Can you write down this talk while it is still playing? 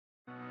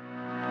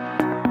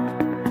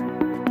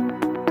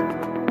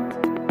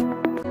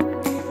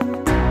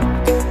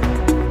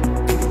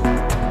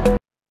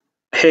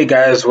Hey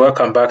guys,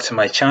 welcome back to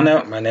my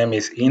channel. My name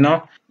is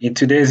Eno. In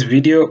today's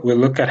video, we'll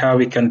look at how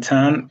we can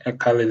turn a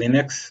Kali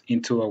Linux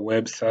into a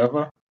web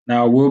server.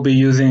 Now we'll be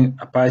using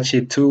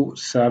Apache2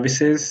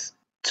 services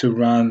to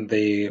run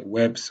the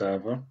web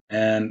server,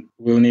 and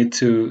we'll need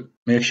to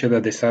make sure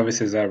that the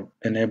services are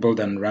enabled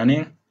and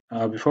running.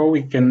 Before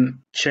we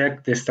can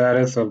check the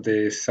status of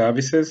the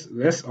services,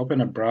 let's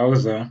open a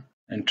browser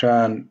and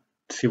try and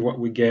see what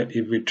we get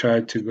if we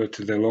try to go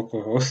to the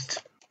localhost,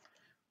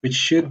 which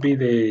should be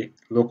the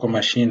local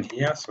machine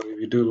here. So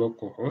if you do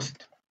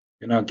localhost,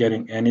 you're not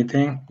getting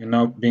anything. You're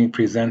not being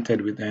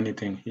presented with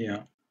anything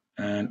here.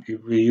 And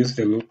if we use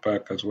the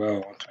loopback as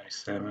well,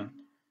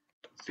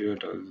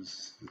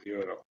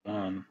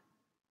 127.0.0.1,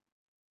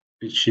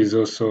 which is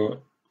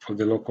also for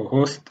the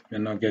localhost, we're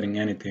not getting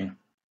anything.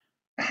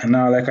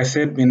 Now, like I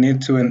said, we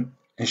need to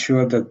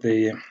ensure that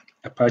the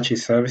Apache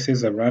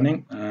services are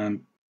running.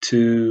 And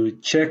to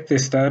check the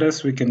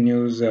status, we can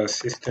use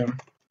system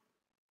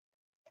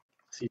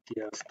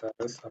ctl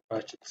status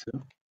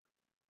Apache2.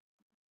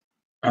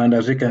 And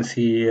as we can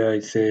see here,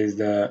 it says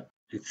that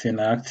it's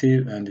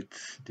inactive and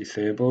it's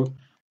disabled.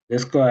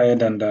 Let's go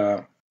ahead and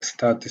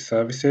start the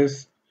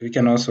services. We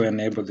can also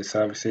enable the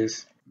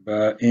services,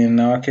 but in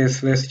our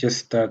case, let's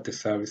just start the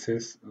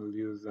services. We'll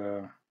use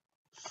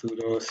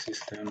sudo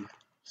system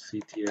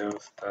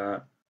ctl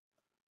start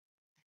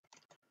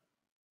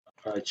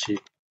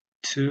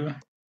Apache2,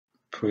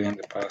 put in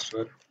the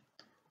password.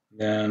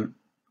 Then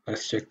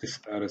let's check the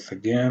status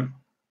again,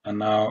 and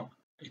now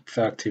it's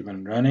active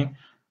and running.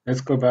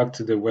 Let's go back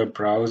to the web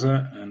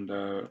browser and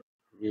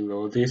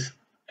reload this,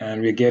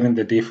 and we're getting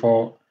the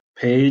default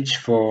page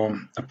for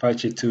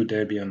Apache2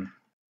 Debian.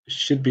 It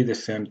should be the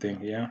same thing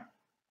here.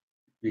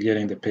 We're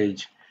getting the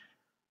page.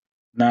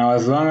 Now,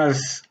 as long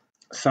as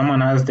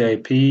someone has the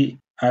IP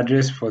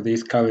address for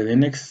this Kali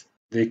Linux,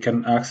 they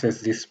can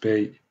access this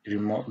page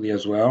remotely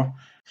as well.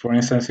 For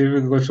instance, if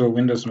we go to a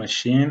Windows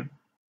machine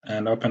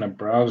and open a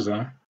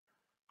browser,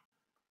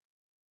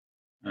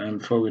 and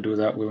before we do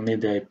that, we'll need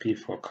the IP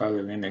for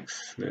Kali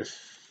Linux. Let's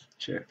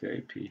check the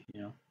IP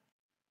here.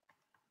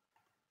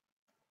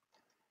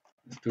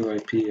 Let's do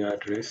IP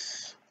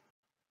address.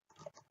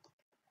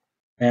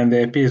 And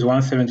the IP is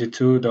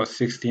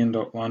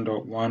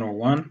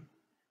 172.16.1.101.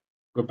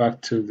 Go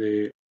back to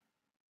the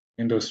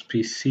Windows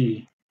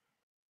PC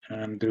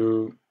and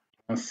do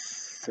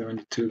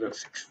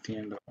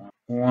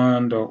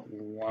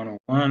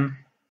 172.16.1.101.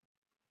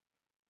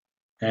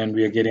 And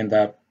we are getting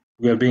that.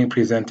 We are being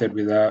presented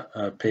with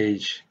that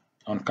page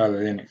on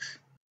Kali Linux.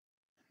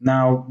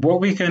 Now, what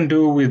we can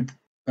do with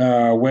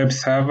web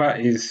server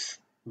is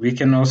we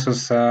can also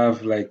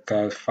serve like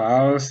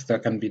files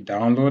that can be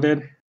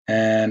downloaded.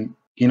 And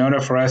in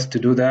order for us to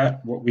do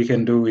that, what we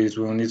can do is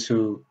we'll need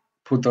to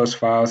put those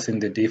files in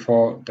the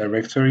default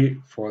directory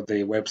for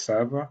the web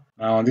server.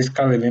 Now on this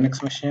Kali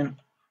Linux machine,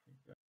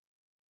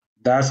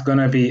 that's going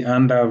to be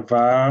under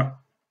var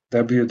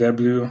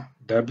www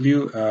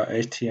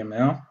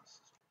html.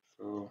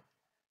 So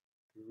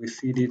we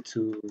cd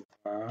to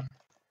var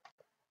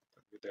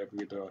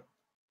www.html,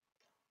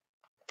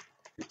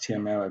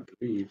 I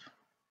believe,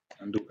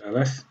 and do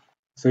ls.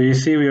 So you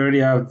see we already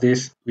have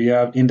this, we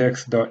have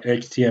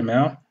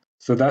index.html.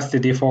 So that's the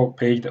default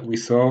page that we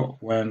saw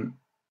when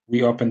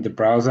we opened the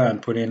browser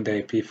and put in the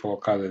IP for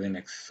Kali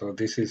Linux. So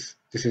this is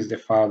the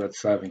file that's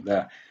serving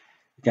that.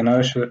 You can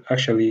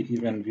actually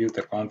even view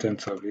the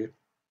contents of it.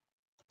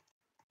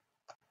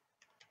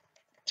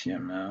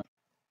 HTML.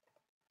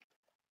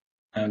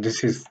 And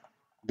this is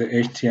the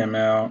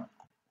HTML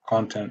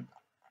content.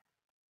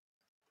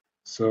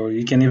 So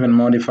you can even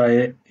modify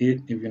it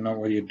if you know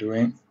what you're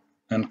doing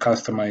and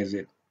customize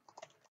it.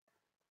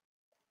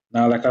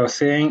 Now, like I was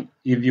saying,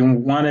 if you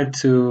wanted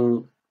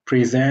to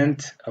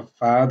present a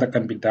file that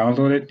can be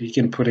downloaded, you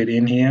can put it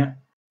in here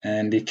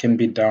and it can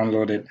be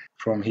downloaded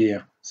from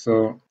here.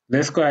 So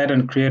let's go ahead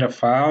and create a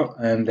file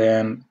and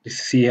then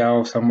see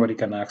how somebody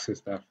can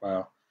access that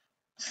file.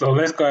 So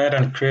let's go ahead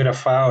and create a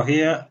file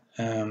here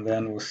and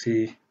then we'll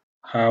see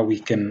how we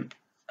can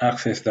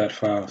access that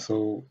file.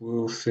 So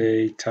we'll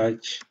say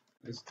touch,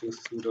 let's do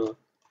sudo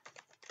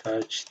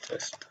touch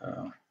test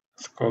file.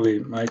 Let's call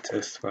it my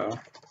test file.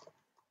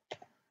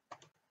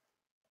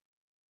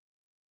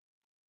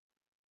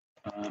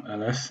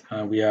 ls,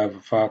 we have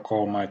a file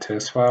called my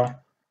test file.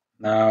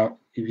 Now,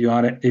 if you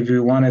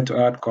wanted to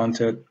add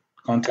content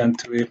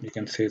to it, you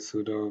can say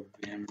sudo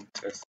vim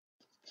test,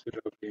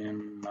 sudo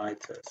vim my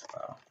test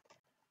file.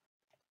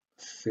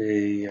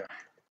 Say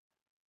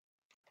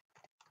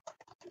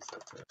this is a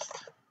test.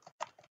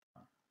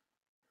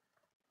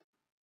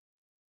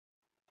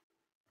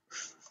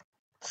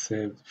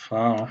 Save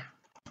file.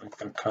 We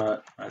can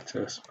cut my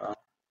test file,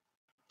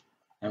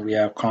 and we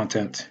have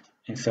content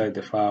inside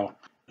the file.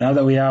 Now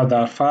that we have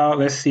that file,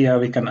 let's see how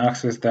we can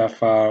access that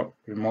file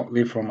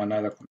remotely from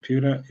another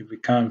computer. If we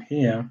come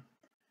here,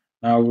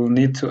 now we'll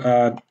need to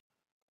add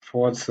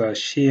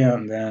 / here,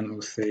 and then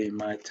we'll say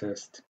my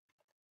test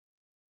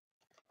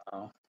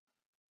file.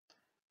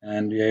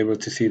 And we're able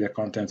to see the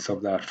contents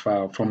of that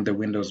file from the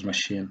Windows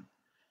machine.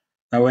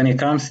 Now, when it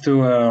comes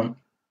to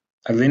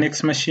a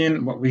Linux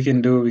machine, what we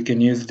can do, we can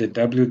use the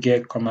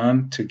wget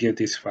command to get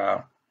this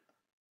file.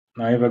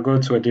 Now if I go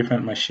to a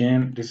different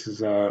machine, this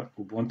is a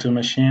Ubuntu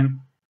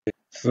machine.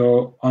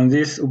 So on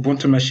this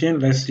Ubuntu machine,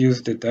 let's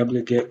use the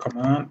wget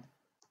command,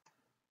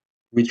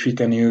 which we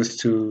can use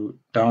to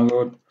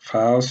download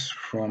files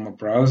from a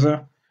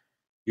browser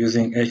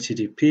using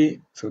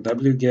HTTP. So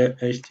wget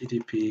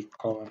http://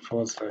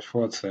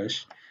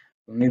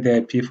 we'll need the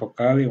IP for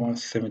Kali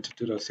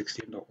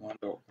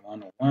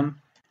 172.16.1.101,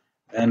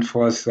 then /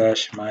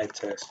 my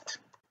test.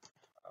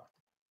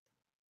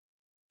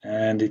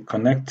 And it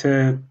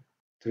connected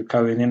to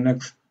Kali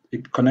Linux.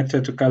 It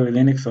connected to Kali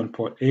Linux on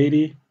port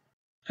 80,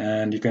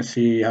 and you can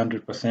see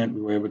 100%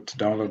 we were able to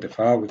download the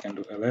file. We can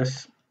do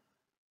ls,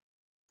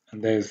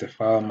 and there's the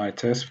file, my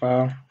test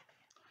file.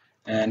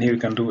 And here we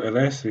can do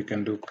ls, we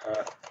can do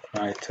cat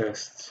my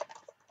test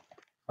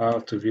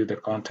file to view the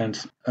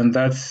contents. And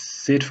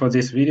that's it for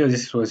this video.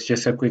 This was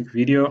just a quick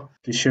video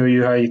to show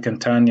you how you can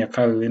turn your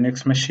Kali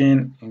Linux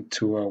machine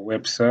into a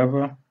web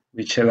server,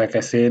 which, like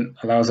I said,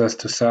 allows us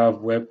to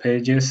serve web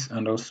pages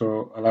and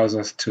also allows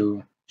us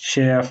to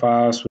share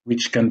files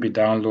which can be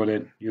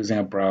downloaded using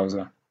a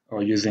browser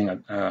or using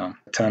a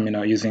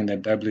terminal using the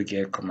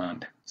wget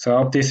command. So I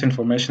hope this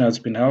information has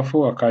been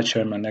helpful. I'll catch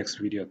you in my next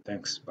video.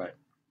 Thanks. Bye.